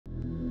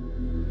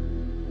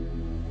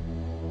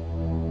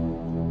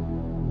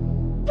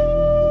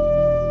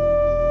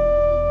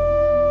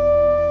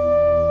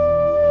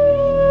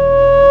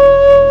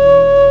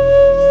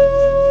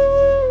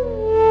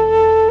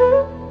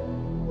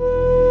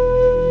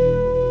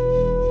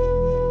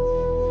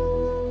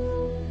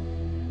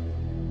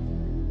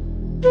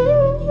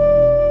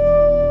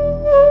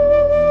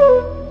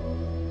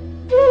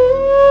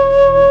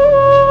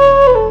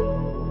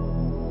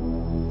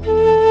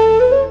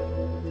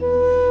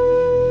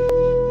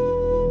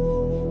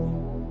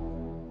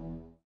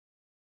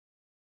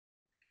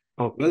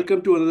Okay.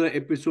 Welcome to another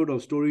episode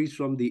of Stories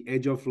from the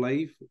Edge of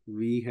Life.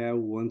 We have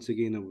once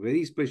again a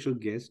very special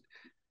guest,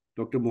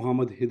 Dr.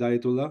 Mohammad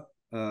Hidayatullah.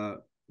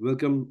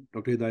 Welcome,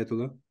 Dr.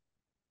 Hidayatullah.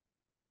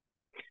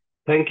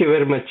 Thank you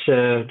very much,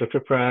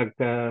 Dr. Prag,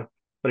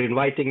 for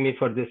inviting me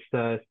for this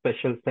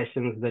special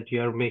sessions that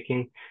you are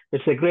making.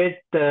 It's a great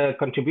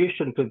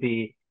contribution to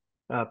the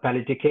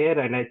palliative care,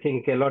 and I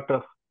think a lot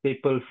of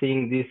people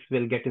seeing this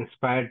will get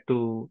inspired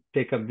to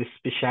take up this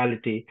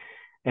specialty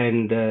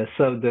and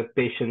serve the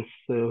patients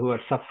who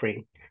are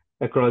suffering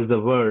across the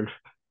world.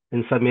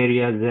 In some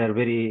areas, they are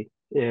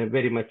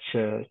very much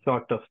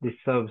short of these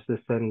services,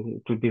 and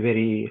it will be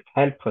very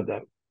help for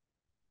them.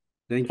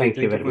 Thank you. Thank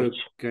you Thank you very for much.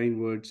 your kind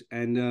words.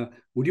 And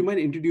would you mind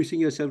introducing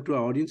yourself to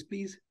our audience,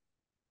 please?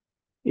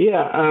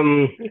 Yeah,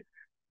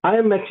 I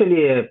am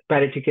actually a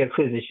palliative care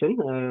physician.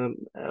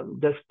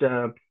 Just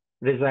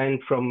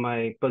resigned from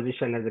my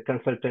position as a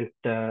consultant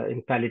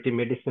in palliative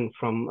medicine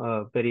from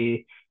a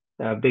very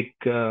big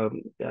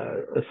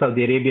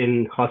Saudi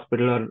Arabian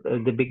hospital, or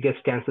the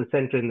biggest cancer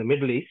center in the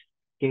Middle East,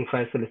 King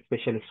Faisal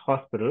Specialist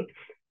Hospital.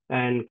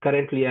 And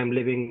currently, I'm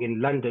living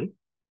in London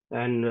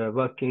and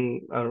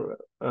working or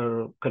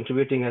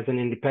contributing as an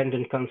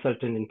independent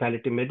consultant in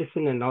palliative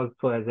medicine and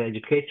also as an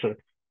educator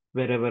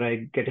wherever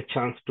I get a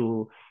chance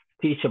to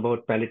teach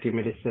about palliative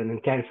medicine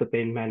and cancer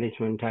pain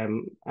management.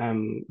 I'm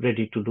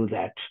ready to do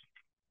that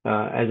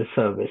as a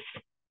service.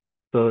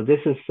 So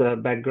this is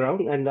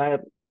background, and I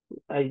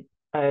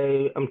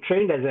I am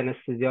trained as an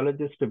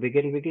anesthesiologist to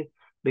begin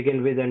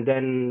with, and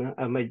then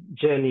my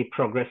journey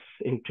progressed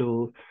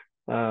into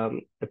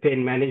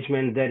pain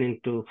management, then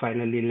into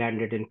finally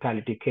landed in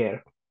palliative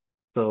care.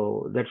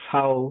 So that's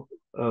how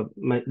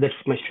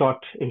that's my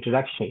short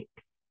introduction.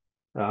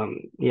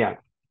 Yeah.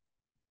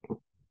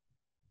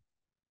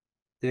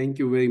 Thank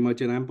you very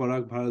much. And I'm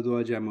Parag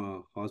Bharadwaj. I'm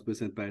a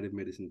hospice and palliative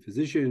medicine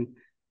physician.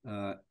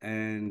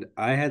 And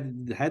I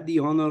had the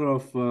honor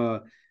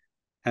of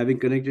having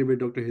connected with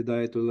Dr.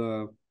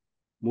 Hidayatullah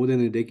more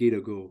than a decade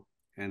ago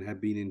and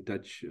have been in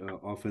touch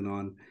off and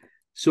on.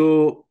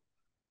 So,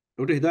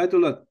 Dr.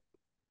 Hidayatullah,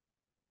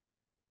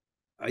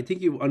 I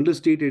think you've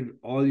understated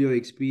all your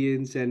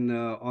experience and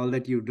all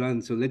that you've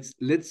done. So let's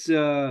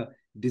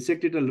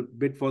dissect it a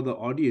bit for the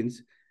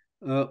audience.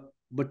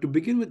 But to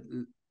begin with,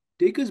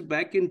 take us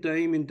back in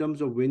time in terms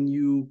of when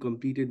you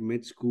completed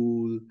med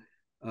school.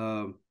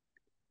 Uh,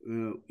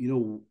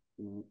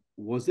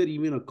 was there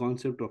even a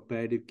concept of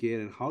palliative care,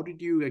 and how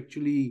did you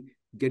actually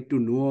get to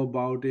know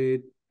about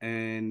it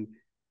and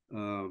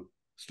uh,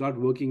 start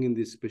working in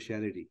this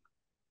specialty?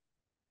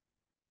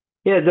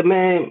 Yeah,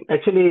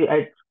 actually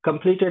I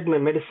completed my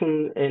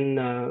medicine in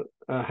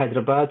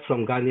Hyderabad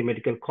from Gandhi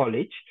Medical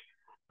College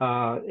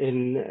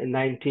in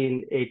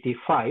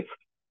 1985.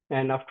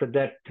 And after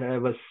that, I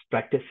was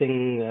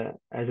practicing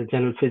as a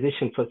general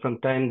physician for some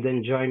time,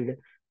 then joined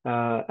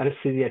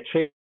anesthesia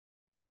training,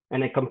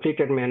 and I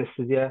completed my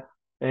anesthesia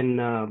in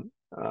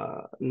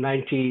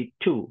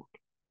 92.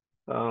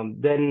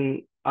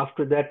 Then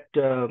after that,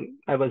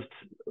 I was,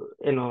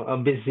 a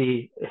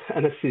busy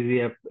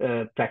anesthesia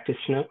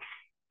practitioner.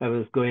 I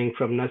was going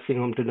from nursing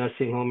home to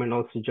nursing home and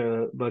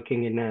also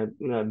working in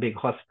a big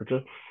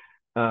hospital,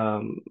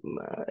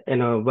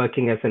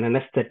 working as an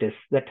anesthetist.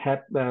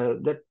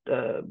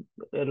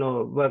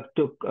 Work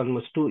took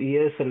almost 2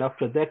 years. And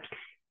after that,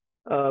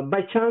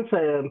 by chance,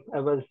 I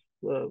was,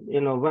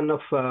 one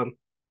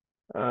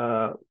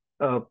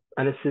of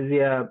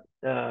anesthesia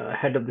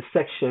head of the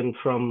section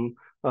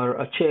or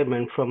a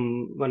chairman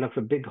from one of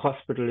a big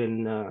hospital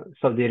in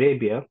Saudi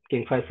Arabia,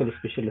 King Faisal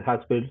Specialist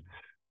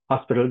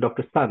Hospital,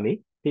 Dr.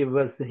 Sami. He's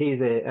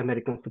an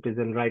American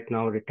citizen right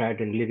now,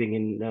 retired and living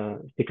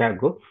in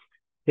Chicago.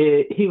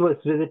 He was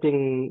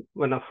visiting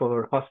one of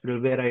our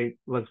hospitals where I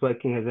was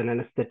working as an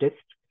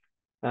anesthetist,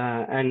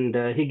 and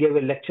he gave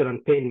a lecture on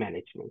pain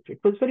management. It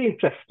was very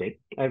interesting.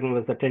 I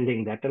was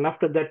attending that, and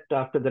after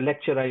the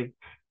lecture, I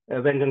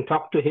went and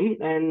talked to him,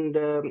 and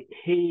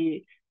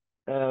he,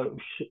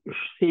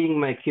 seeing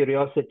my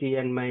curiosity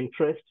and my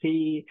interest,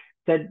 he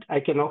said, "I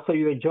can offer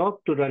you a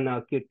job to run an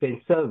acute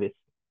pain service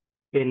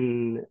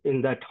in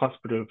that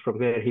hospital from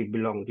where he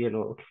belonged."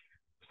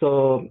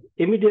 So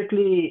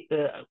immediately,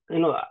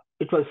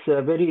 it was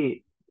a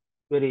very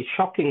very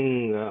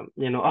shocking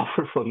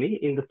offer for me,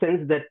 in the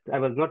sense that I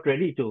was not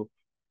ready to.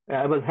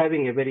 I was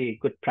having a very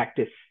good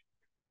practice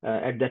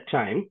at that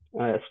time,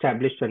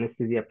 established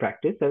anesthesia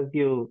practice. As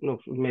you know,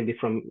 maybe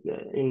from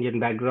Indian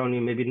background, you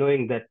may be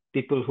knowing that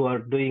people who are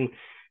doing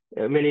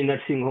many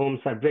nursing homes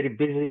are very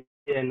busy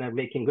and are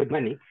making good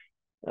money.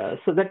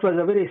 So that was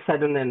a very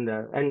sudden and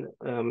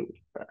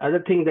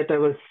other thing that I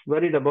was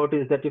worried about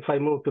is that if I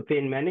move to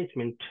pain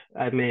management,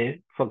 I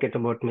may forget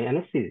about my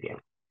anesthesia.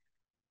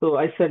 So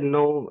I said,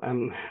 no,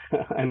 I'm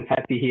I'm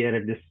happy here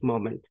at this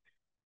moment.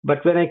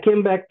 But when I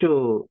came back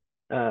to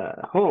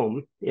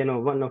home,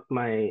 one of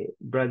my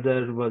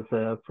brother was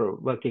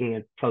working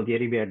at Saudi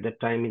Arabia at that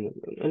time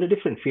in a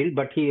different field,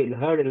 but he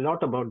heard a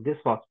lot about this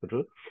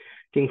hospital,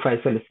 King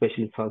Faisal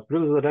Specialist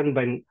Hospital. It was run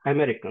by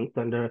Americans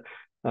under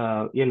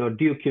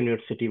Duke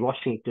University,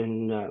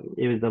 Washington.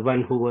 He was the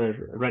one who were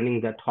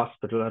running that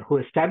hospital or who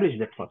established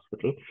that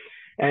hospital.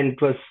 And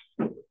it was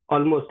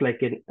almost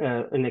like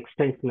an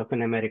extension of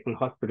an American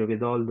hospital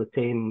with all the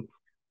same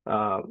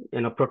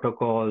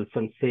protocols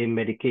and same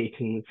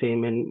medication,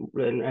 same,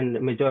 and the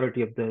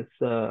majority of the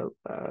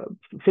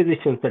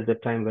physicians at the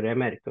time were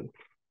American.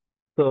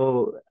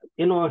 So,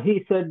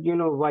 he said,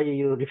 why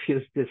you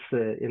refuse this,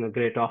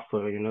 great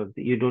offer?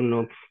 You don't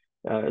know,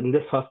 in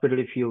this hospital,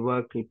 if you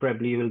work, you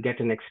will get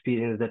an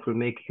experience that will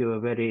make you a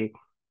very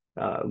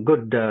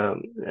good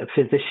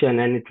physician,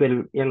 and it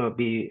will,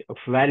 be of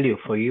value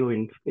for you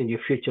in your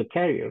future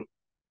career.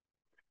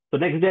 So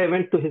next day I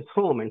went to his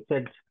home and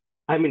said,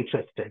 I'm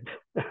interested.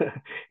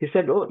 He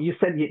said, oh, you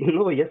said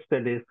no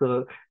yesterday,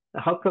 so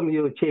how come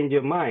you change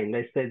your mind?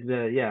 I said,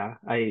 yeah,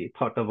 I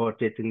thought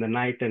about it in the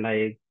night and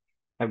I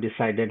have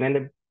decided.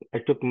 And I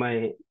took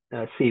my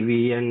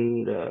CV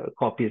and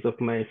copies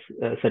of my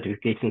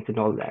certifications and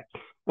all that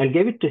and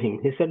gave it to him.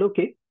 He said,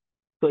 okay.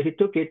 So he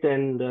took it,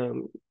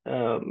 and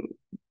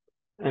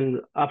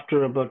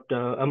after about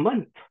a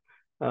month,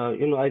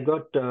 I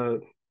got a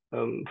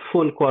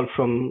phone call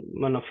from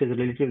one of his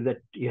relatives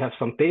that you have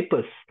some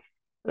papers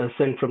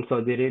sent from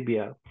Saudi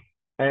Arabia.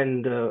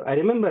 And I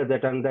remember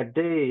that on that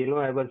day,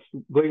 I was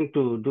going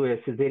to do a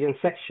cesarean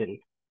section,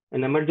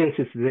 an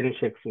emergency cesarean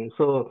section.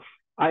 So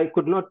I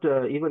could not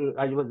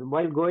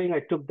while going,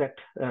 I took that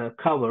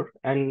cover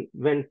and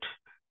went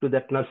to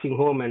that nursing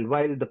home. And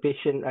while the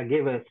patient, I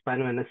gave a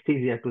spinal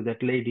anesthesia to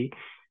that lady.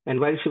 And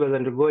while she was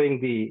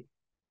undergoing the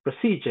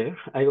procedure,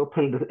 I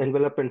opened the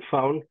envelope and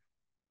found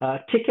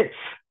tickets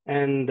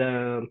and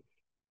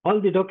all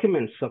the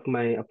documents of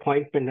my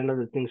appointment and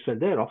other things were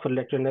there, offer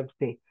letter and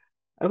everything.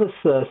 I was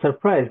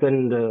surprised,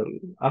 and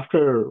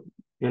after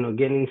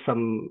gaining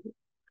some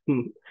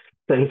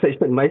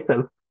sensation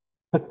myself,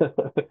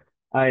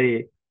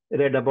 I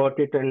read about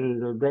it,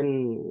 and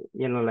then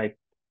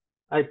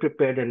I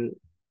prepared, and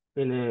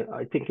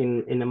I think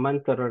in a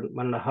month or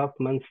 1.5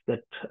 months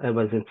that I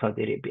was in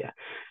Saudi Arabia,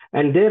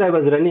 and there I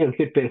was running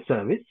acute pain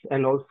service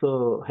and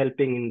also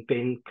helping in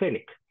pain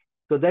clinic.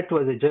 So that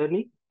was a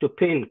journey to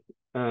pain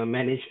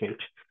management.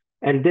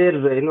 And there,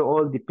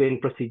 all the pain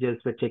procedures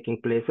were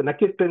taking place. And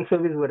acute pain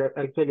service were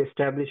actually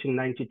established in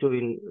 92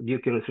 in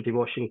Duke University,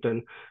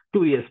 Washington,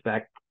 2 years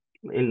back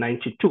in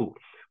 92.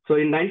 So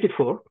in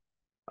 94,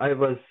 I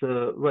was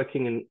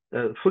working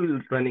in full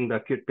running the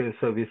acute pain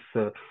service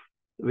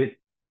with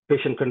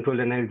patient control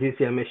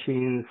analgesia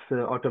machines,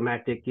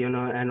 automatic,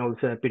 and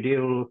also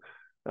epidural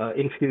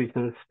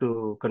infusions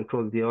to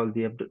control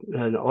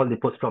all the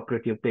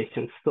post-operative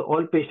patients. So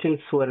all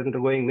patients who are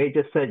undergoing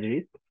major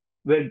surgeries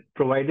were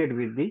provided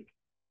with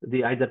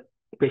the either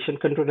patient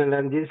control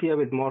analgesia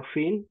with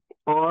morphine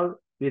or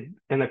with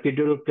an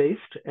epidural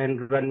placed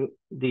and run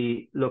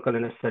the local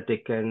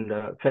anesthetic and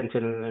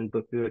fentanyl and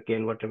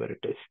bupivacaine, whatever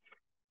it is.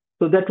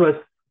 So that was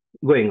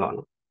going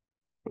on.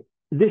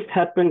 This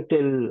happened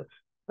till,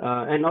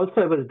 and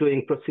also I was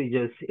doing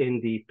procedures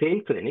in the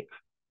pain clinic,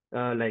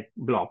 like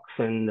blocks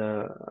and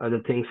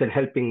other things, and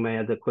helping my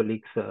other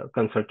colleagues,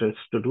 consultants,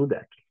 to do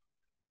that.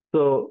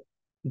 So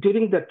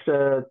during that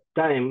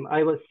time,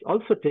 I was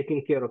also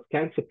taking care of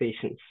cancer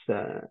patients.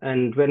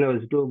 And when I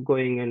was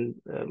going and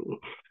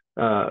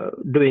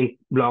doing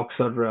blocks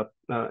or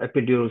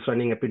epidurals,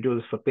 running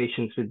epidurals for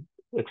patients with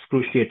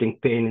excruciating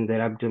pain in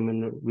their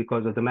abdomen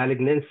because of the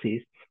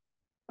malignancies,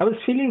 I was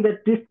feeling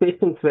that these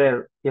patients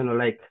were,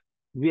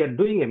 we are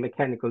doing a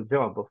mechanical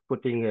job of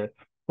putting a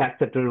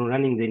catheter and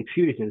running the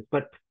infusions,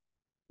 but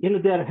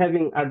they are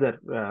having other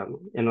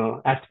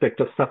aspect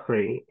of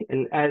suffering.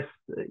 And as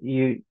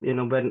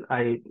when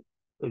I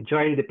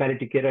joined the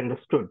palliative care, I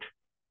understood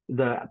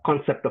the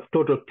concept of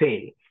total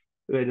pain,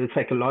 where the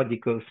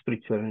psychological,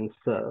 spiritual, and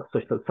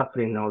social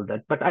suffering and all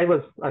that. But I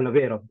was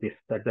unaware of this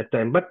at that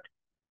time. But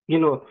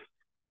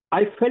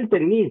I felt the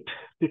need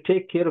to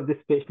take care of this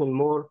patient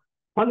more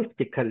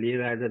holistically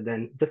rather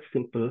than just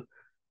simple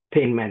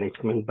pain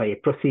management by a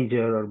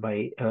procedure or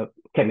by a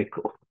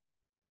chemical.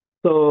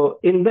 So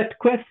in that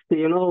quest,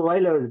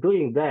 while I was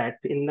doing that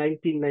in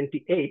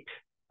 1998,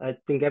 I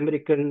think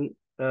American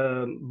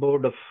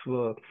Board of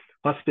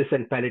Hospice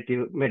and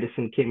Palliative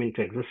Medicine came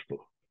into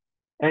existence.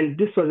 And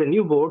this was a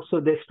new board, so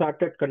they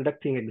started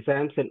conducting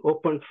exams and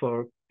opened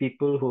for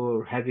people who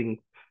are having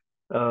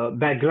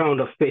background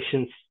of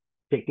patients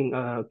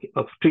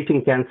of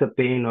treating cancer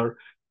pain or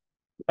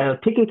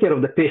taking care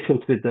of the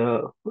patients with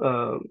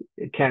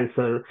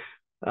cancer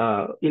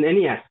in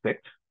any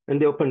aspect. And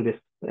they opened this,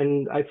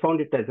 and I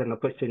found it as an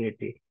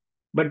opportunity.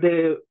 But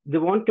they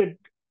wanted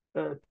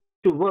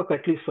to work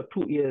at least for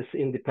 2 years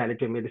in the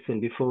palliative medicine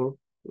before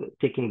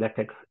taking that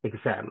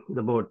exam,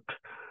 the board.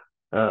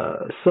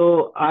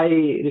 So I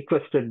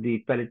requested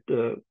the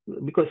palliative,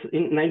 because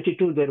in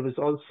 92 there was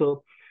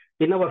also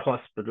in our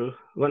hospital,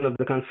 one of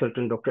the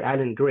consultants, Dr.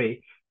 Alan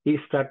Gray, he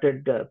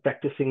started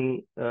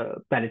practicing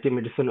palliative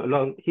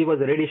medicine he was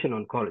a radiation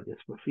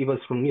oncologist. He was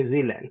from New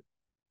Zealand.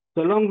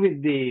 So along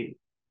with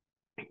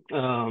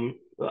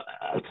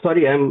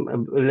Sorry, I'm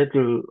a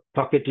little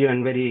talkative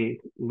and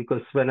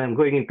because when I'm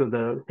going into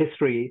the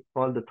history,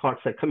 all the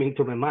thoughts are coming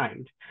to my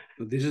mind.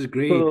 This is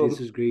great. So, This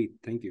is great.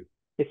 Thank you.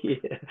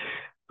 yeah.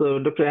 So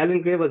Dr.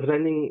 Alan Gray was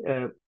running,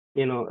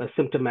 a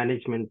symptom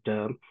management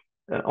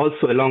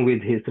also along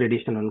with his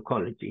radiation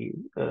oncology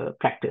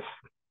practice.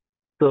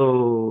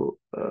 So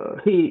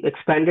he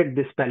expanded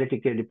this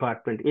palliative care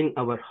department in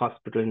our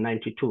hospital in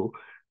 '92,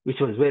 which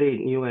was very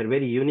new and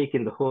very unique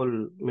in the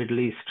whole Middle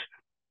East.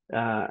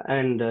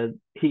 And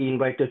he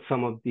invited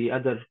some of the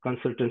other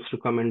consultants to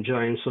come and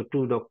join. So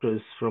two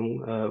doctors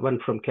one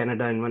from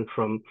Canada and one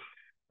from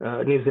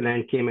New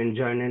Zealand came and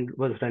joined and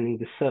was running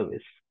the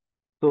service.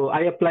 So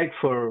I applied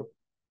for,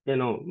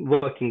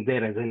 working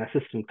there as an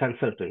assistant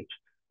consultant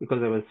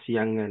because I was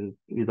young and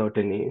without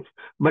any,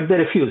 but they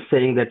refused,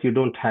 saying that you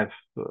don't have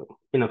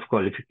enough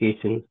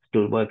qualifications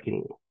to work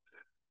in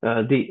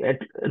the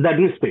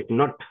administration,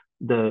 not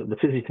the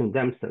physicians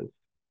themselves.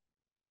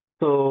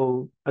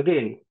 So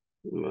again,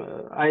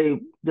 I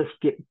just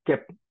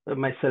kept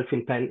myself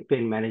in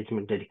pain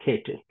management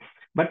dedicated.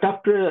 But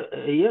after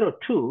a year or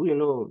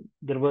two,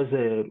 there was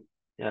a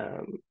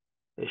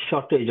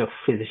shortage of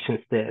physicians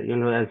there.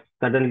 As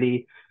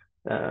suddenly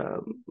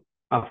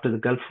after the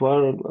Gulf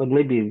War, or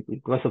maybe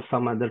because of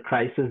some other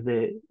crisis,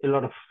 a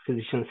lot of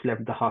physicians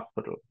left the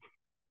hospital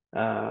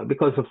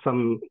because of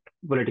some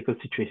political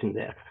situation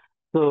there.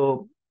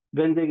 So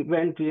when they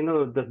went,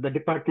 the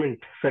department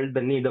felt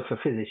the need of a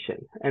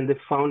physician, and they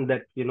found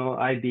that,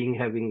 I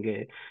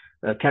having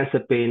a cancer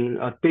pain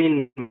or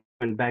pain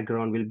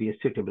background will be a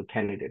suitable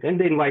candidate. And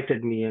they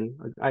invited me, and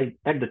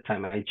at the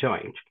time I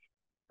joined.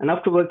 And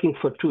after working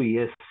for 2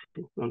 years,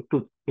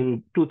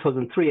 in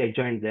 2003, I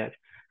joined there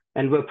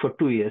and worked for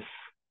 2 years.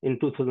 In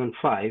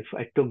 2005,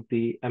 I took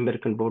the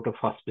American Board of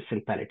Hospice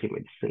and Palliative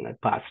Medicine. I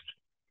passed,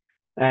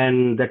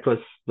 and that was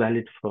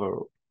valid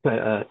for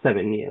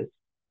 7 years.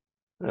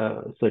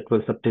 So it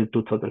was up till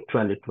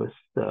 2012, it was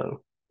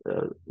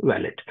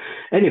valid.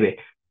 Anyway,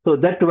 so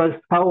that was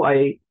how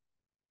I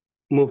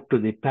moved to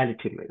the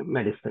palliative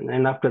medicine.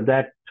 And after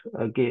that,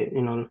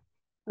 again,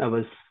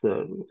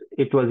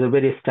 it was a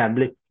very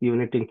established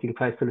unit in King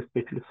Faisal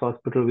Specialist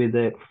Hospital with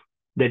a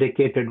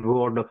dedicated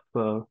ward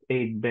of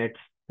 8 beds,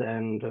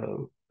 and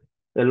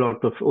a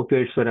lot of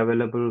opioids were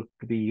available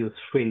to be used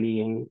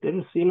freely. And there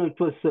was, it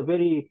was a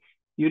very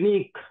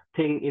unique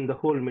thing in the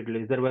whole Middle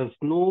East. There was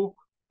no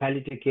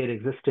palliative care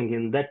existing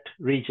in that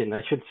region.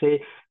 I should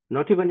say,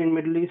 not even in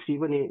Middle East,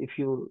 even if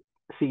you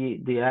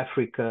see the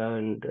Africa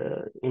and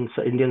in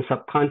Indian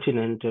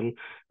subcontinent and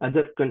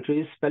other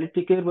countries,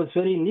 palliative care was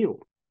very new.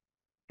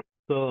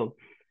 So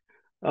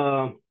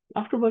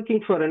after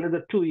working for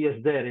another 2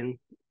 years there,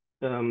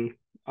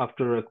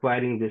 after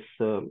acquiring this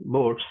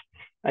boards,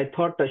 I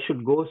thought I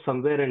should go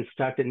somewhere and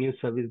start a new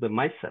service by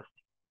myself.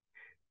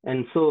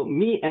 And so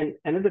me and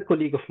another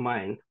colleague of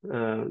mine,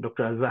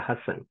 Dr. Azza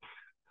Hassan,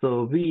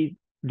 so we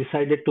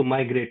decided to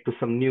migrate to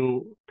some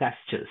new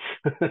pastures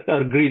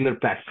or greener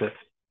pastures,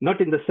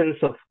 not in the sense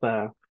of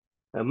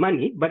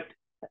money, but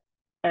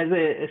as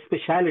a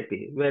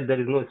specialty where there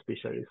is no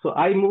specialty. So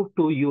I moved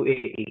to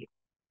UAE,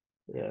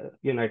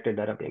 United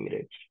Arab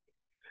Emirates.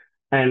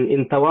 And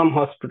in Tawam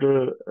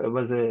Hospital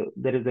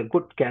there is a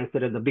good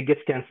cancer, the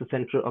biggest cancer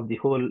center of the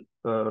whole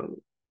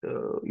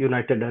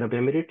United Arab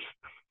Emirates.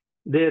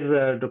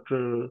 There,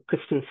 Dr.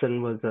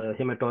 Christensen was a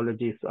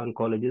hematologist,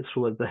 oncologist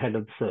who was the head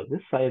of the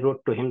service. I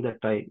wrote to him that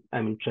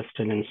I'm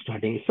interested in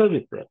starting a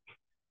service there.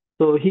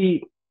 So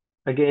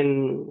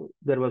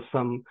there was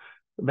some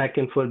back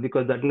and forth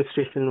because the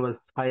administration was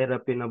higher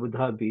up in Abu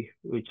Dhabi,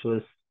 which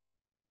was,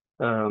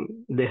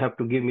 they have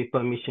to give me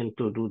permission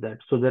to do that.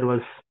 So there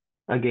was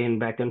again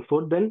back and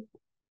forth. Then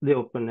they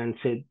opened and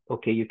said,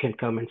 okay, you can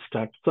come and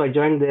start. So I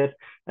joined there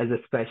as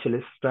a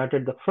specialist,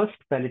 started the first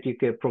palliative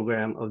care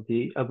program of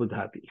the Abu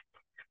Dhabi.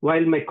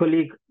 While my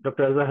colleague,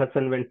 Dr. Azza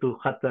Hassan, went to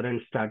Qatar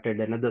and started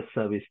another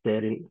service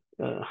there in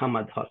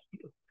Hamad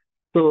Hospital.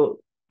 So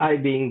I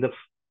being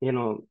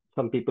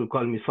some people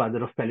call me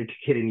father of palliative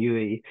care in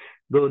UAE,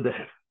 though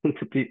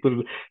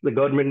the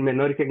government may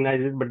not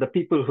recognize it, but the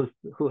people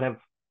who have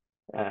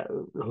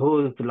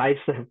whose lives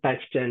I have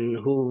touched and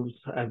who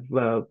I've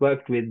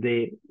worked with,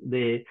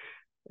 they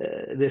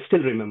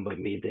still remember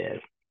me there.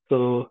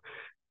 So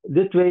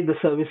this way the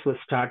service was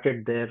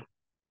started there,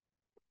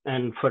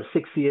 and for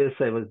 6 years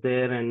I was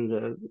there,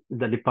 and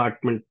the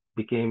department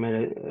became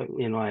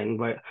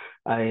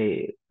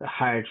I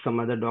hired some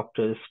other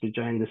doctors to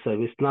join the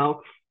service.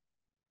 Now,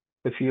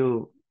 it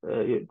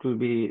will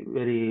be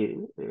very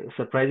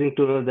surprising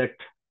to know that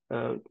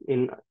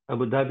in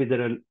Abu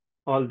Dhabi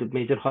all the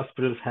major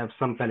hospitals have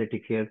some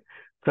palliative care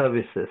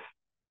services.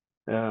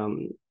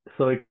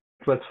 So it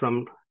was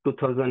from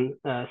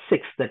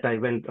 2006 that I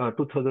went,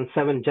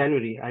 2007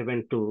 January, I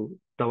went to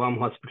Tawam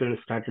Hospital and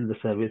started the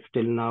service.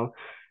 Till now,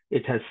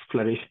 it has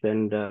flourished,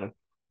 and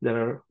there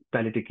are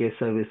palliative care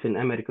service in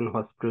American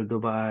Hospital,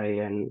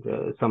 Dubai, and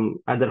some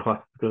other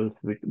hospitals,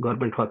 with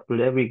government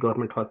hospital. Every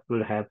government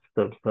hospital has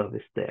some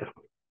service there.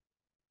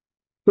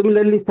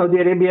 Similarly, Saudi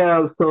Arabia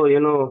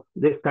also,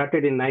 they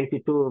started in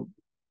 '92.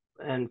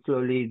 and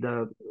slowly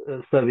the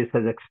service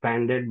has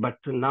expanded. But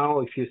now,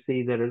 if you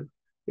see,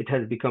 it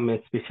has become a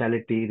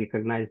specialty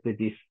recognized by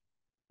this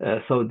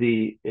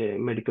Saudi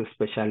Medical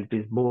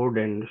Specialties Board,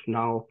 and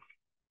now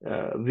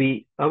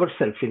we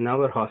ourselves in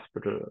our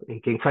hospital in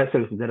King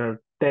Faisal, there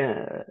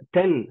are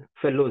 10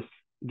 fellows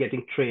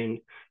getting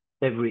trained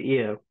every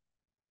year.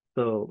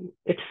 So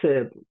it's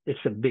a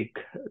big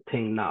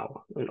thing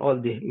now, and all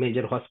the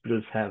major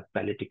hospitals have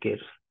palliative care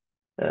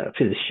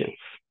physicians.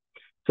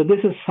 So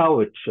this is how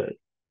it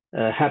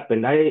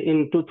happened.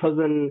 In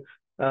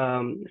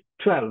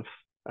 2012,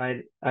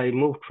 I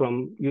moved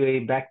from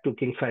UAE back to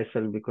King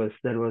Faisal because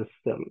there was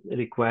some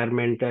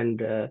requirement,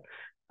 and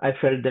I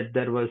felt that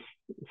there was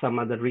some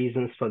other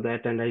reasons for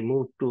that, and I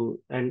moved to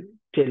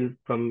until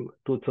from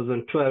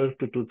 2012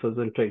 to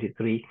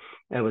 2023,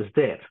 I was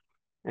there,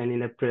 and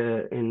in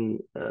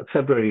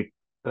February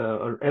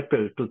or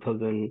April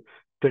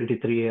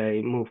 2023,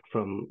 I moved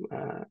from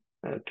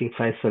King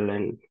Faisal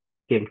and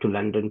came to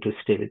London to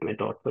stay with my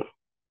daughter.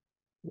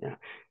 Yeah,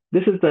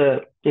 this is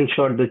in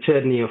short, the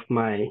journey of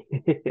my,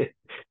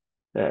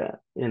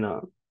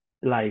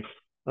 life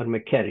or my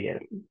career.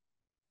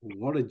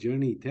 What a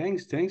journey!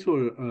 Thanks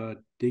for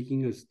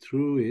taking us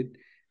through it.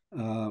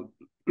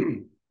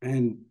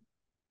 And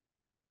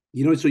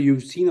so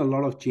you've seen a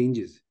lot of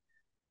changes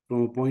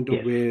from a point of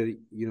Yes. where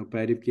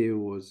palliative care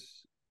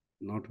was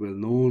not well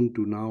known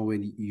to now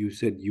when you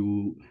said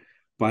you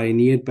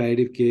pioneered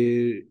palliative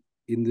care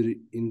in the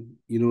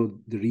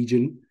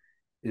region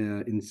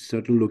in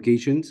certain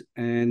locations,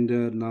 and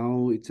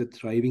now it's a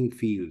thriving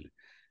field.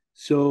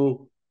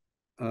 So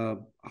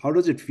how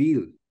does it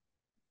feel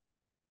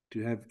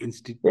to have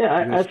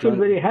I feel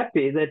very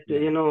happy that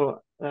in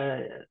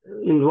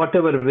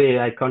whatever way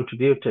I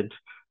contributed,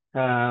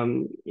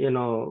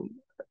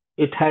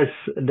 it has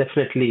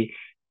definitely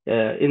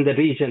in the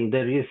region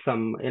there is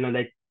some,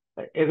 like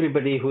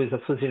everybody who is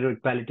associated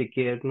with palliative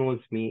care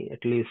knows me.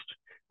 At least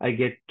I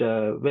get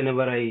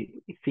whenever I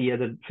see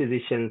other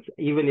physicians,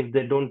 even if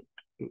they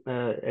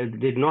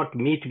did not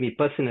meet me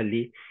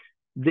personally,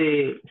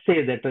 they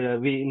say that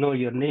we know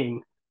your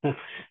name.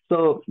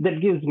 So that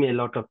gives me a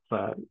lot of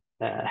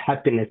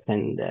happiness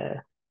and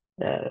a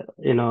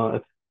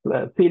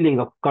feeling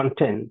of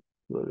content,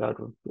 a lot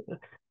of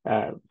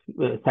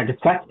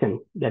satisfaction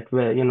that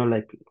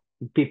like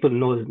people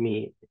knows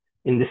me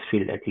in this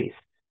field at least.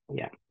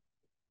 Yeah.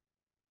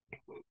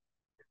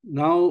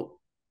 Now,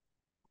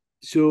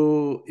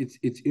 so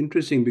it's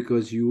interesting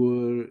because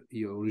you're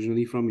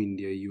originally from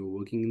India, you were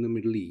working in the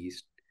Middle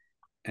East,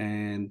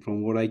 and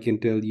from what I can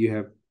tell, you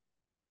have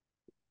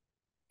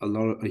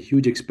a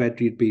huge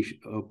expatriate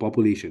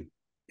population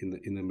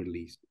in the Middle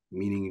East,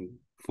 meaning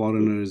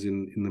foreigners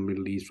in the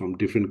Middle East from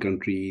different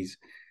countries.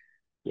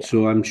 Yeah.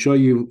 So I'm sure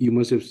you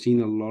must have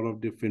seen a lot of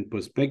different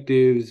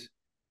perspectives.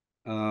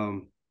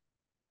 How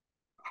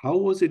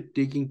was it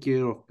taking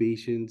care of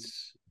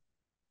patients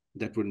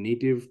that were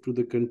native to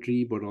the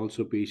country, but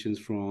also patients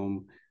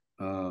from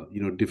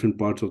different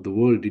parts of the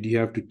world? Did you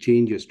have to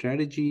change your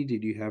strategy?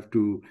 Did you have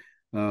to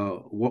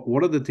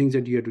what are the things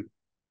that you had to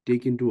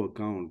take into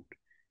account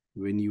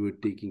when you were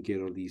taking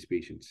care of these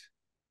patients?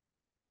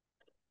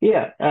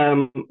 Yeah,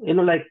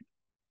 like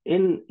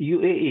in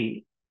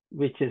UAE,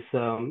 which is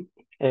a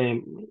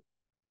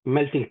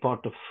melting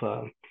pot of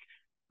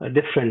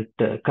different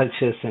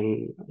cultures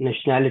and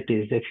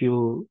nationalities. If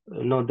you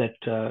know that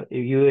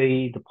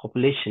UAE, the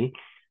population,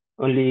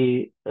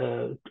 only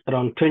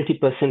around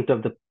 20%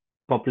 of the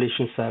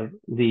populations are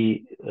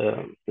the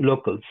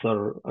locals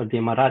or the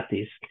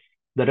Emiratis.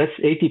 The rest,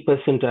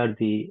 80% are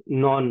the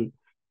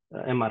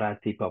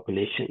non-Emirati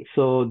population.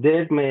 So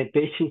there, my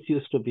patients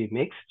used to be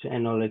mixed,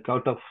 and like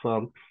out of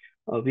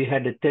we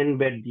had a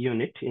 10-bed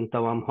unit in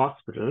Tawam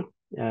Hospital.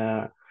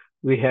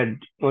 We had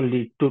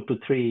only 2 to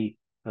 3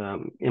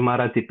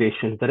 Emirati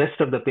patients. The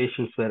rest of the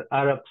patients were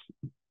Arabs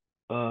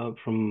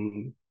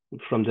from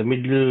the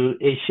Middle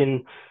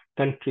Asian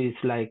countries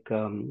like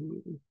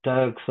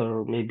Turks,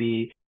 or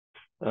maybe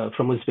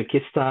from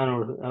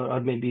Uzbekistan, or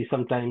maybe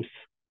sometimes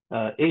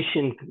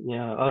Asian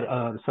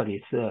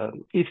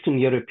Eastern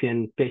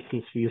European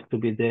patients used to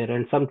be there,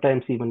 and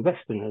sometimes even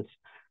Westerners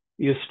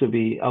used to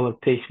be our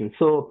patients.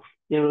 So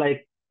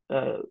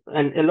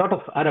and a lot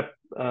of Arab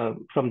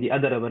from the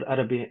other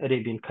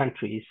Arabian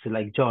countries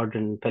like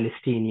Jordan,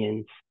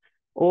 Palestinians,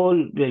 all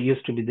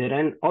used to be there,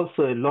 and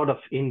also a lot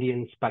of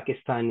Indians,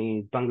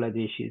 Pakistanis,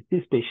 Bangladeshis,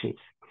 these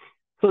patients.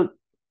 So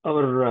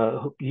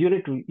our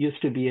unit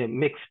used to be a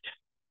mixed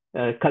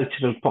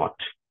cultural pot,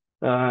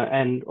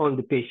 and all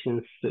the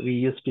patients we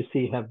used to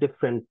see have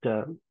different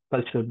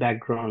cultural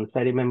backgrounds.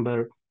 I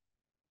remember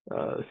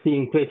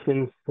seeing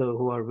patients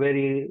who are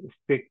very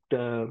strict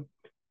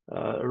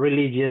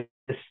religious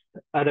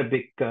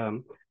Arabic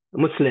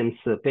Muslims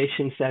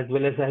patients, as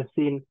well as I've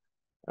seen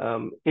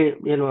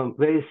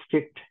very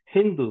strict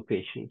Hindu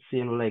patients,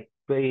 like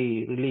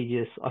very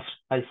religious.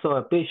 I saw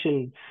a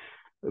patient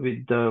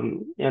with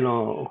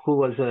who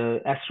was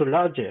an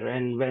astrologer,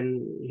 and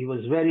when he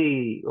was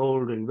very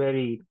old and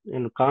very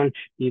can't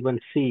even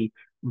see,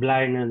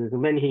 blind, and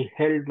when he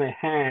held my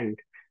hand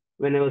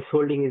when I was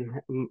holding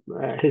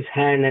his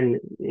hand and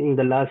in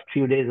the last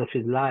few days of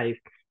his life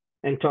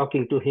and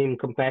talking to him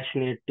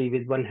compassionately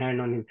with one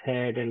hand on his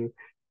head, and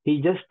he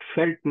just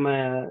felt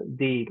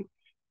the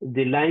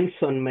lines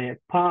on my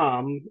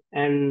palm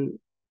and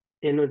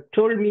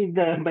told me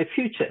my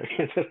future.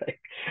 Like,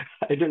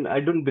 I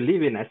don't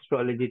believe in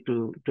astrology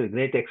to a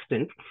great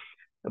extent,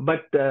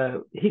 but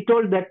he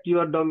told that you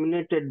are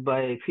dominated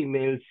by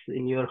females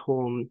in your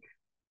home,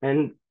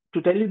 and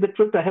to tell you the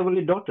truth, I have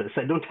only daughters.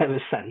 I don't have a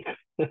son.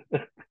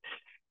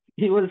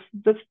 He was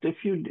just a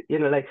few,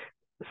 like,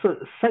 so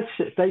such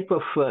type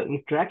of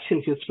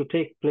interactions used to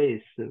take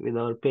place with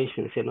our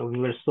patients. We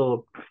were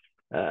so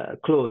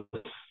close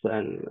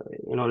and,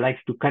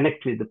 like to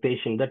connect with the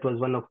patient. That was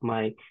one of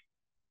my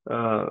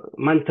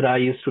mantra I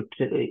used to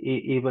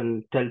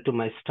even tell to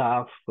my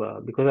staff,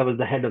 because I was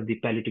the head of the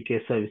palliative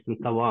care service in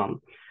Tawam.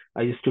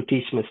 I used to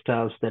teach my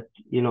staffs that,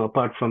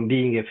 apart from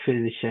being a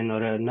physician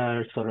or a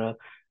nurse or a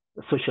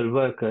social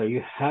worker,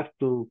 you have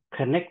to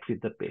connect with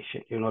the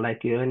patient.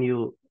 Like when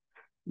you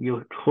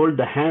hold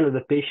the hand of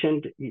the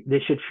patient,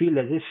 they should feel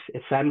as if a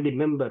family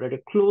member or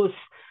a close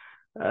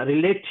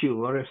relative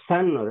or a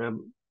son or a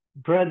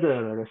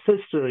brother or a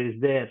sister is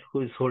there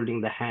who is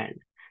holding the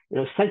hand.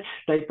 Such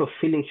type of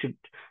feeling should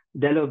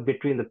develop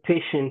between the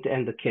patient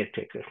and the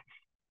caretaker.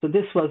 So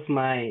this was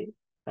my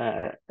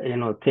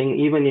thing.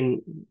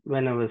 Even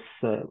when I was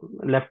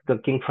left the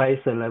King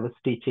Faisal, I was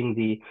teaching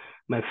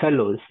my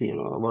fellows.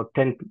 About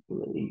 10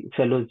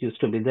 fellows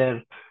used to be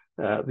there,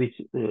 which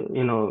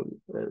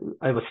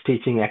I was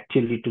teaching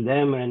actually to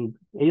them, and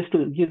I used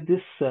to give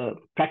this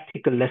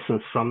practical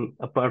lessons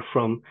apart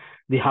from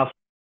the half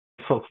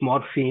of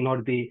morphine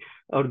or the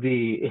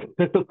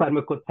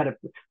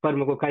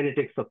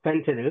pharmacokinetics of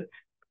fentanyl.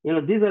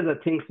 These are the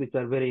things which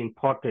are very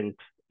important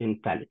in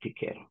palliative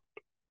care.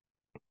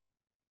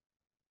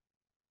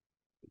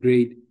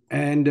 Great.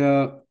 And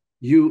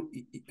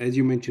as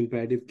you mentioned,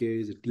 palliative care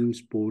is a team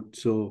sport.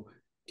 So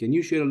can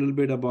you share a little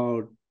bit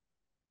about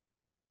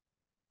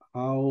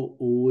how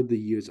over the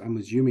years, I'm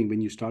assuming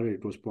when you started,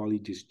 it was probably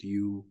just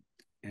you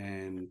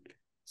and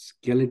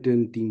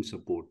skeleton team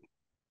support,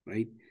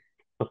 right?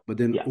 But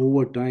then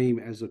over time,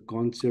 as the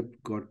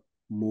concept got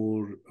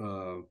more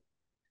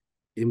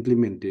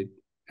implemented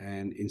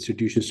and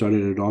institutions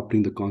started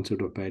adopting the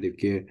concept of palliative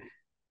care,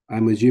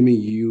 I'm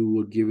assuming you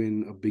were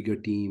given a bigger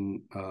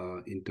team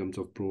in terms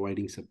of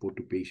providing support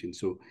to patients.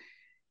 So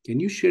can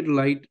you shed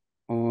light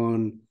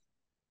on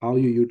how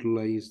you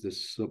utilize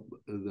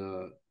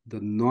the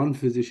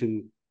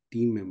non-physician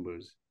team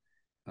members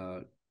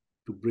to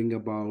bring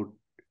about,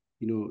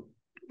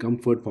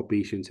 comfort for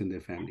patients and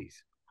their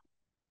families?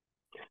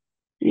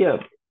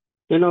 Yeah,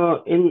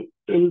 in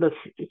the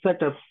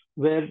setup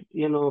where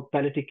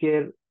palliative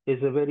care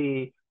is a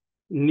very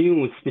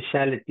new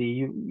specialty,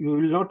 you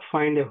will not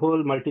find a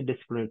whole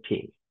multidisciplinary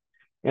team.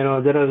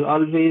 There are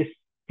always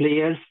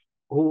players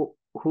who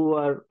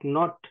are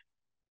not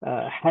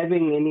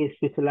having any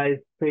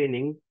specialized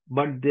training,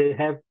 but they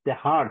have the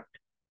heart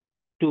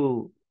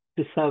to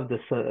serve the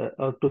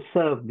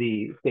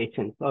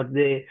patients, or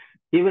they,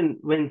 even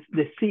when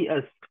they see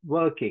us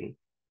working.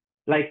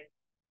 Like,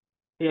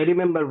 I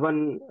remember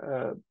one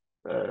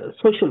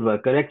social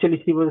worker.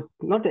 Actually, she was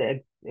not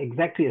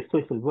exactly a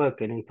social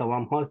worker in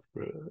Tawam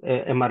Hospital,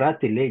 a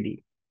Marathi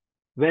lady.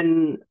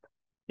 When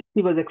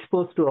she was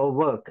exposed to our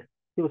work,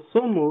 she was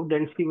so moved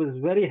and she was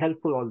very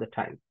helpful all the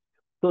time.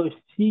 So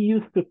she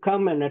used to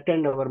come and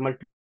attend our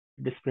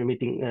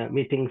multidisciplinary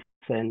meetings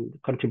and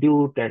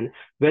contribute. And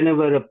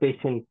whenever a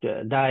patient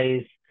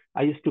dies,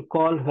 I used to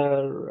call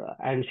her,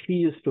 and she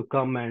used to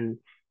come and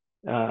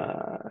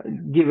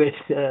give us,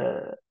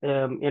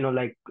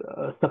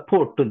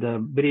 support to the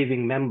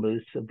bereaving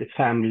members of the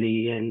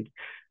family,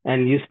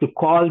 and used to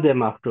call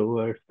them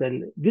afterwards.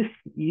 And this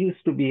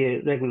used to be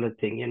a regular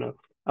thing.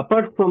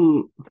 Apart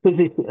from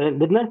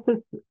the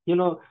nurses,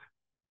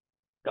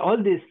 all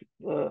this,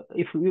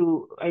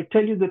 I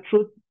tell you the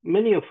truth,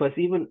 many of us,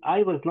 even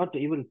I was not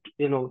even,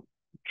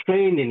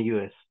 trained in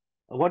US.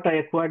 What I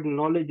acquired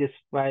knowledge is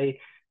by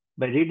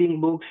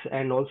reading books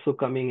and also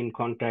coming in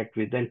contact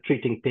with and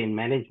treating pain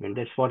management.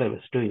 That's what I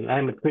was doing.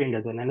 I'm trained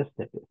as an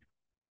anesthetist.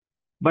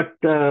 But,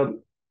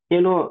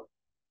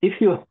 if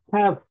you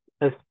have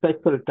a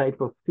special type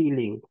of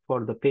feeling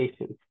for the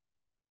patients,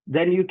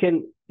 then you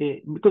can,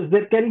 because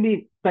there can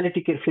be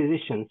palliative care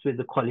physicians with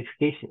the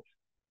qualifications,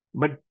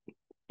 but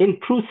in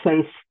true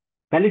sense,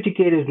 palliative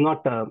care is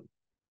not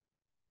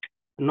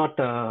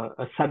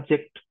a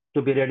subject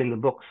to be read in the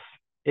books.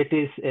 It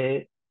is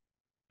a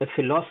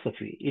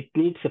philosophy. It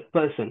needs a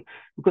person.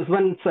 Because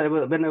when I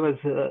was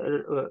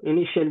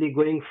initially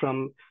going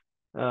from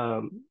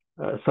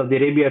Saudi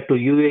Arabia to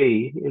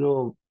UAE,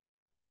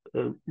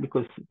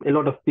 because a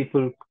lot of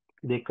people,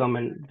 they come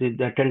and they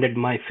attended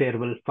my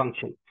farewell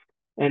function,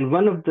 and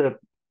one of the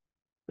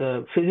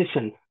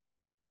physicians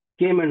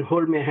came and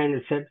hold my hand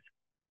and said,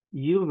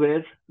 "You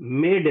were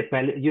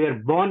you were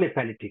born a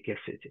palliative care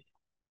physician."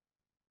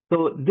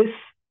 So this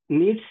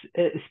needs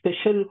a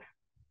special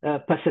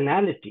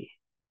personality,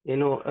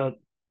 a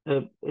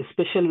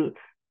special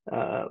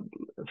uh,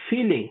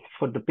 feeling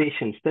for the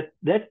patients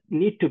that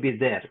need to be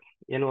there.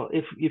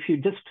 If you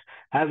just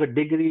have a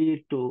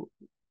degree to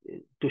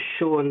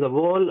show on the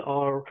wall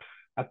or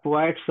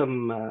acquired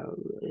some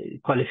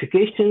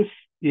qualifications,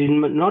 you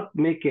will not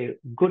make a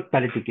good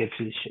palliative care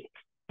physician.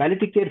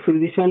 Palliative care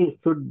physician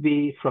should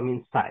be from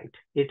inside.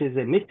 It is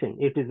a mission,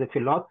 it is a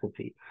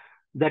philosophy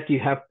that you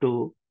have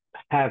to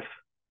have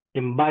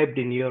imbibed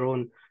in your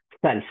own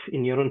self,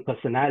 in your own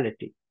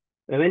personality.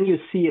 When you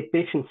see a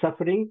patient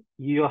suffering,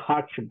 your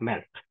heart should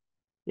melt.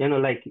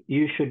 Like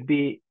you should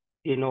be,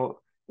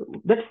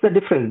 that's the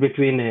difference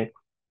between a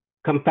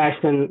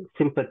compassion,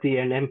 sympathy,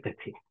 and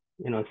empathy.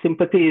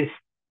 Sympathy is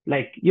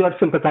like you are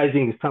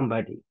sympathizing with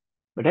somebody,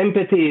 but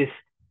empathy is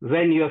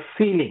when you're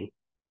feeling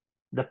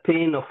the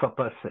pain of a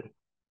person.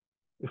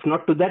 If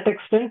not to that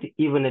extent,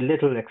 even a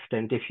little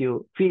extent, if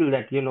you feel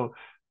that,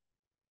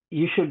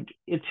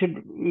 it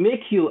should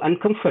make you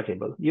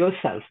uncomfortable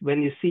yourself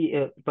when you see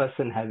a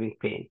person having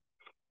pain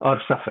or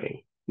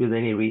suffering with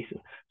any reason.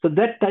 So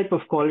that type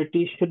of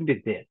quality should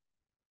be there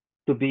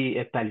to be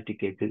a palliative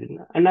care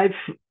physician. And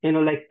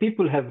like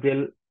people have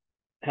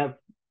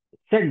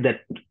said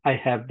that I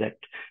have that.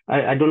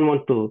 I don't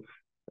want to,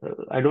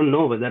 I don't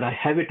know whether I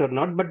have it or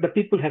not, but the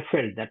people have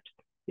felt that,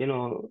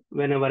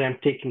 whenever I'm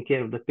taking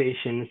care of the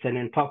patients and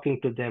I'm talking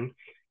to them,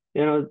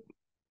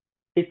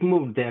 it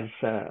moved their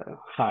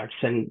hearts.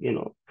 And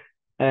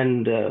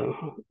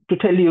to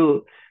tell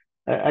you,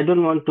 I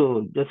don't want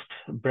to just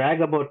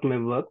brag about my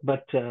work,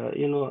 but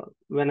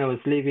when I was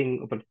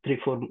leaving about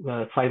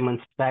 5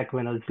 months back,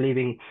 when I was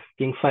leaving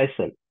King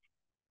Faisal,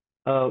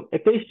 a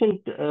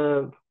patient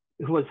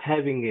who was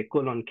having a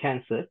colon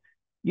cancer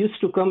used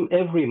to come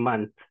every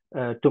month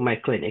to my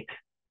clinic,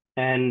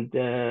 and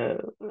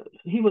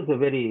he was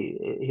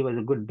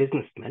a good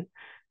businessman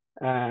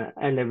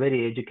and a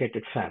very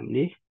educated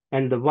family.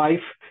 And the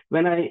wife,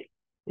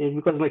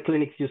 because my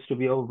clinics used to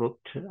be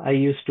overbooked, I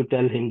used to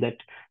tell him that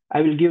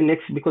I will give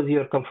next, because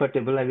you are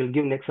comfortable, I will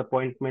give next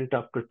appointment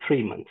after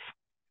 3 months.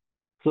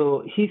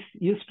 So he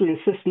used to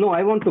insist, no,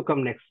 I want to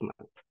come next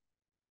month.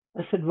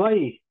 I said,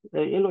 why?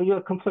 You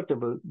are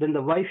comfortable. Then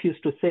the wife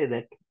used to say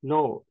that,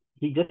 no,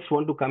 he just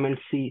want to come and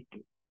see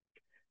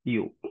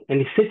you, and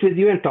he sit with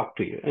you and talk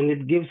to you, and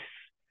it gives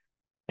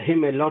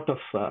him a lot of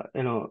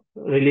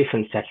relief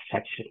and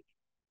satisfaction.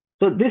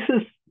 So this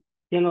is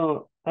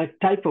a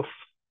type of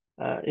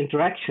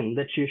interaction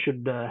that you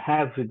should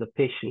have with the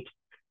patient,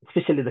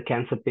 especially the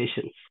cancer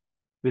patients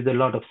with a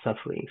lot of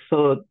suffering.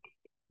 So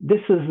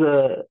this is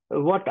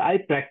what I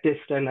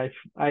practiced, and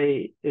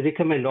I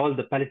recommend all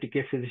the palliative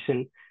care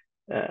physicians,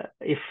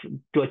 if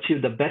to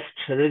achieve the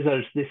best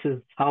results, this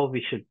is how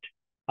we should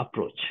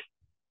approach.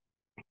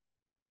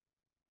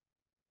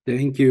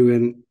 Thank you.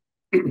 And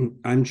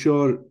I'm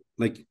sure,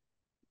 like,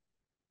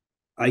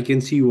 I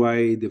can see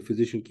why the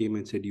physician came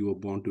and said you were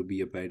born to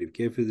be a palliative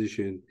care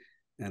physician.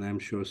 And I'm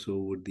sure so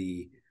would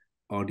the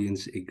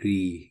audience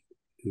agree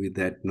with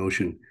that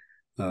notion.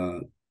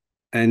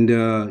 And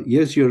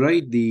yes, you're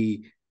right.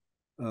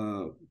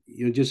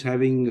 Just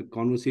having a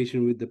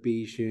conversation with the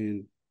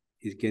patient,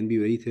 it can be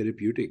very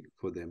therapeutic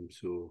for them.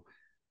 So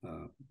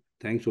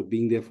thanks for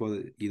being there for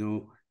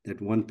that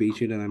one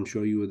patient, and I'm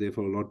sure you were there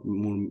for a lot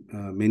more,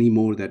 many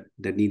more that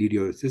needed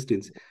your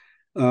assistance.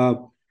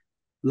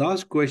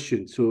 Last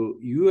question. So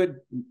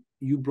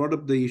you brought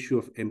up the issue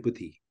of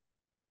empathy,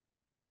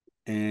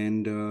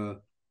 and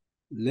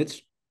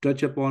let's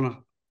touch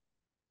upon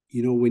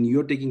when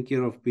you're taking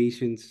care of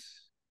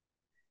patients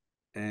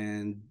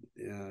and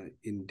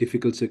in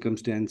difficult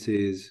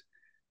circumstances,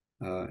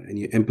 and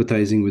you're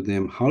empathizing with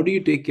them, how do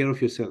you take care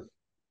of yourself?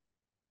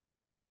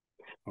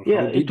 Or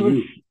yeah,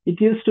 it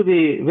used to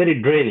be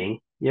very draining,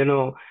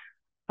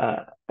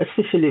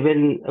 especially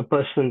when a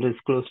person is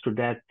close to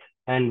death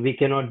and we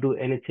cannot do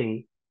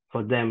anything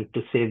for them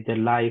to save their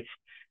life.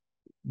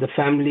 The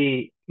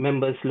family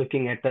members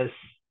looking at us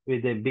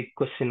with a big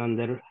question on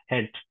their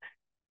head,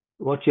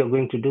 what you're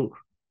going to do.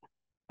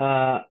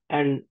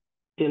 And,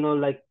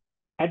 like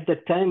at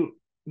that time,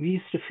 we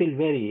used to feel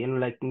very,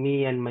 like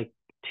me and my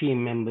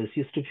team members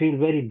used to feel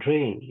very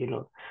drained,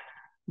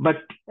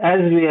 But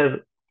as we are,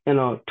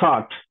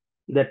 taught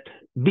that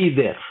be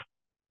there,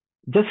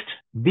 just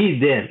be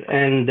there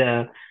and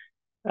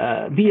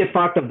be a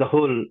part of the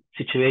whole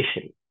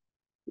situation.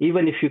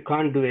 Even if you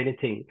can't do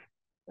anything,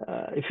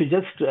 if you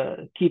just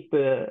keep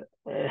a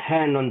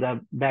hand on the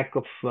back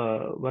of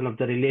one of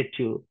the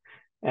relative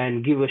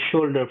and give a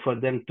shoulder for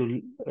them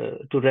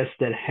to rest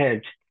their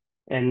head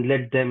and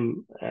let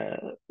them,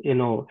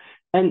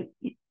 and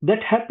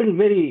that happened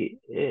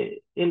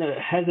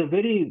has a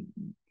very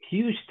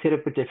huge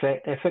therapeutic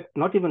effect,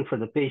 not even for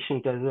the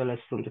patient as well as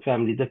from the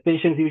family. The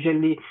patients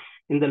usually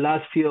in the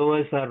last few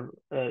hours are,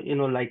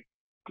 like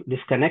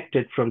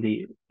disconnected from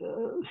the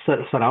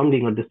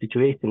surrounding or the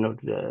situation, or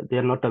they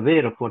are not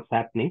aware of what's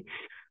happening.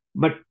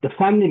 But the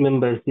family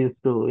members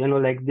used to,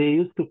 they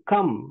used to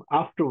come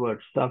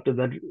afterwards, after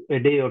that, a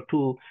day or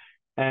two,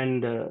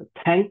 and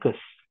thank us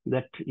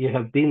that you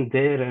have been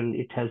there, and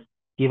it has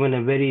given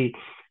a very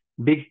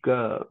big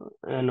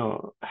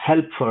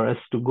help for us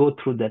to go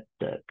through that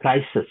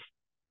crisis.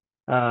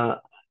 As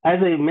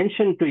I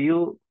mentioned to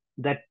you,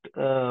 that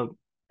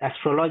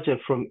astrologer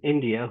from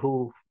India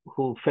who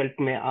felt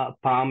my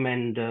palm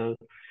and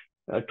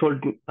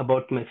told me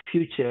about my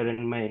future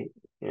and my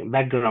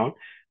background.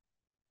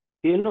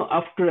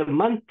 After a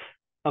month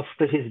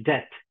after his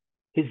death,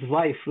 his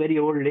wife, very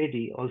old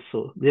lady,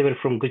 also they were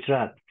from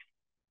Gujarat,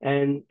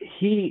 and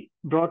he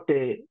brought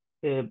a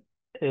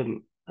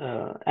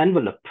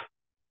envelope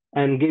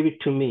and gave it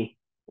to me.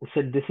 He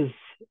said, "This is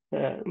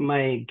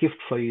my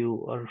gift for you,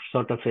 or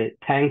sort of a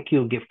thank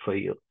you gift for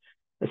you."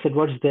 I said,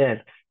 "What's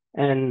there?"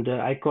 And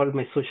I called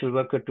my social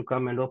worker to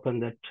come and open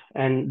that,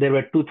 and there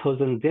were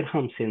 2,000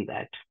 dirhams in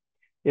that.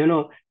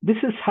 This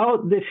is how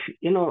this,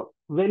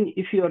 when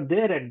if you are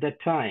there at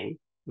that time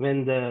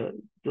when the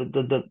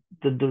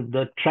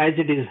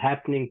tragedy is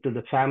happening to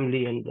the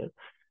family, and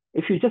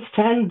if you just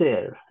stand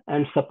there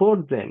and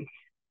support them,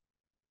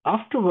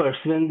 afterwards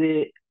when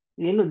they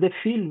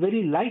feel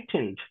very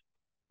lightened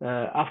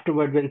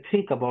afterward when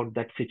think about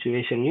that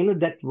situation.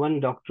 That one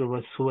doctor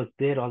who was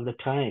there all the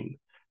time.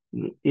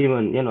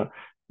 Even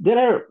there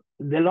are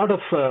a lot of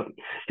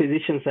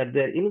physicians are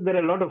there. There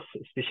are a lot of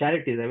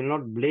specialities. I will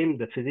not blame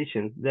the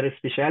physicians. There are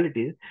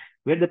specialities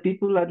where the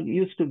people are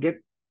used to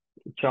get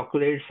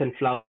chocolates and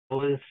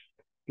flowers,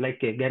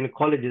 like a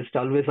gynecologist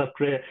always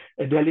after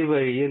a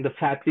delivery in the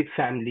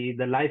family.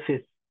 The life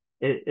is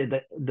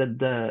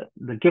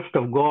the gift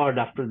of God.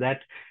 After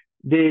that,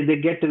 they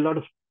get a lot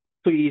of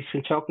sweets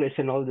and chocolates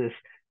and all this.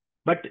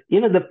 But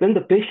when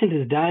the patient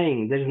is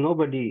dying, there is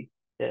nobody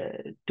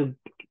to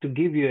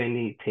give you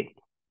anything.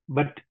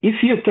 But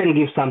if you can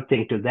give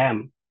something to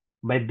them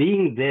by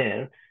being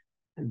there,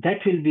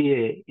 that will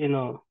be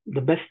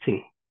the best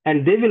thing.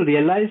 And they will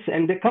realize,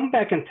 and they come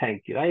back and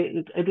thank you.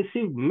 I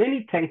received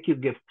many thank you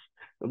gifts,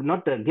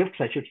 not gifts,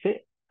 I should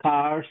say,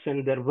 cards,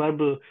 and their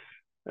verbal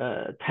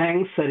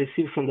thanks I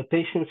received from the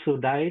patients who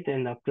died.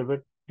 And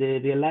afterward, they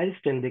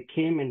realized and they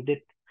came and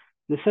they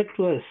said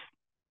to us.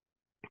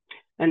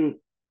 And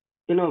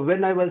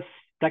when I was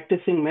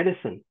practicing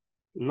medicine,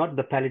 not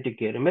the palliative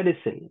care,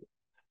 medicine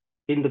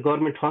in the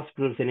government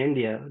hospitals in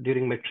India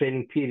during my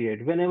training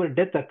period, whenever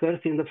death occurs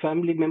in the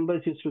family,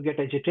 members used to get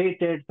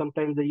agitated.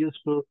 Sometimes they used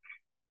to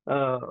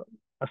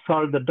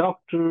assault the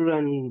doctor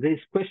and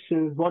raise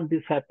questions, what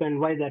this happened,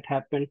 why that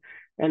happened,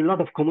 and a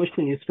lot of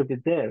commotion used to be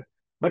there.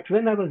 But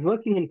when I was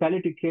working in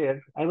palliative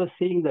care, I was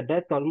seeing the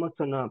death almost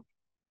on a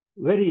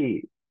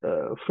very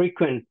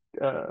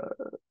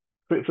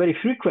very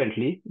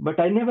frequently, but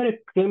I never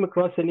came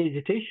across any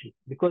agitation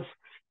because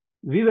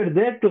we were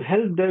there to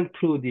help them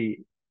through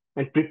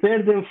and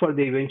prepare them for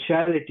the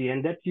eventuality,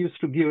 and that used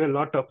to give a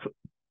lot of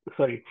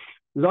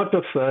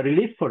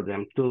relief for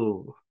them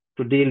to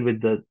deal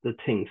with the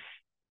things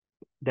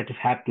that is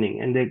happening,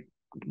 and they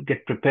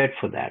get prepared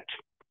for that.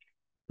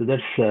 So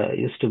that's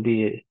used to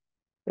be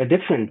a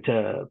different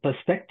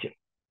perspective.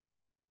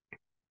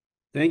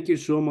 Thank you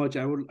so much.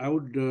 I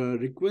would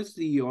request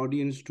the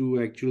audience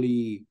to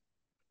actually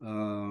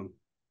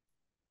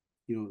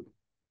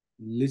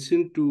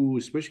listen to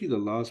especially the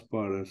last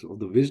part of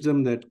the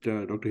wisdom that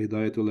Dr.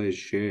 Hidayatullah has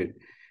shared,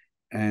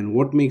 and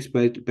what makes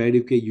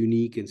palliative care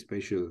unique and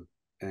special.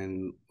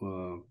 And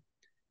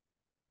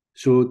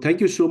so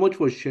thank you so much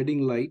for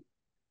shedding light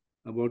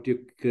about your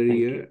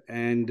career.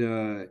 And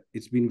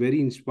it's been very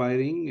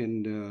inspiring.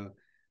 And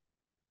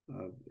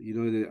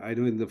I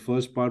know in the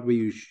first part where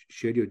you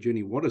shared your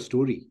journey, what a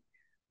story.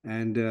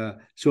 And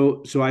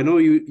so I know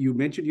you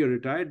mentioned you're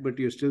retired, but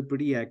you're still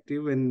pretty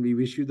active, and we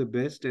wish you the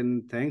best.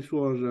 And thanks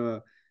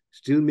for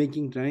still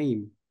making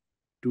time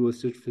to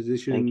assist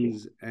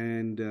physicians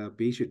and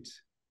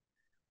patients.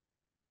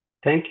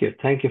 Thank you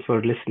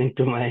for listening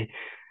to my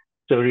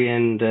story,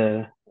 and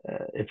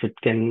if it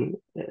can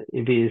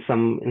be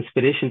some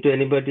inspiration to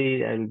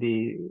anybody, I'll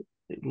be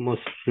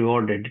most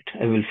rewarded.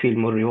 I will feel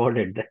more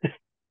rewarded.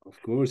 Of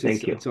course,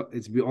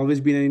 it's always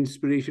been an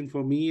inspiration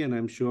for me, and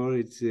I'm sure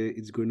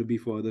it's going to be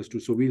for others too.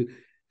 So we'll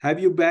have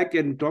you back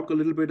and talk a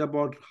little bit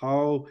about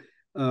how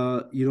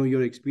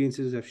your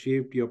experiences have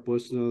shaped your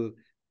personal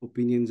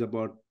opinions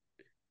about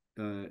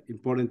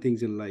important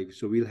things in life.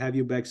 So we'll have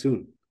you back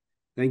soon.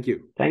 Thank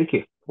you. Thank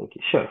you.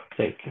 Sure.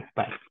 Thank you.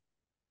 Bye.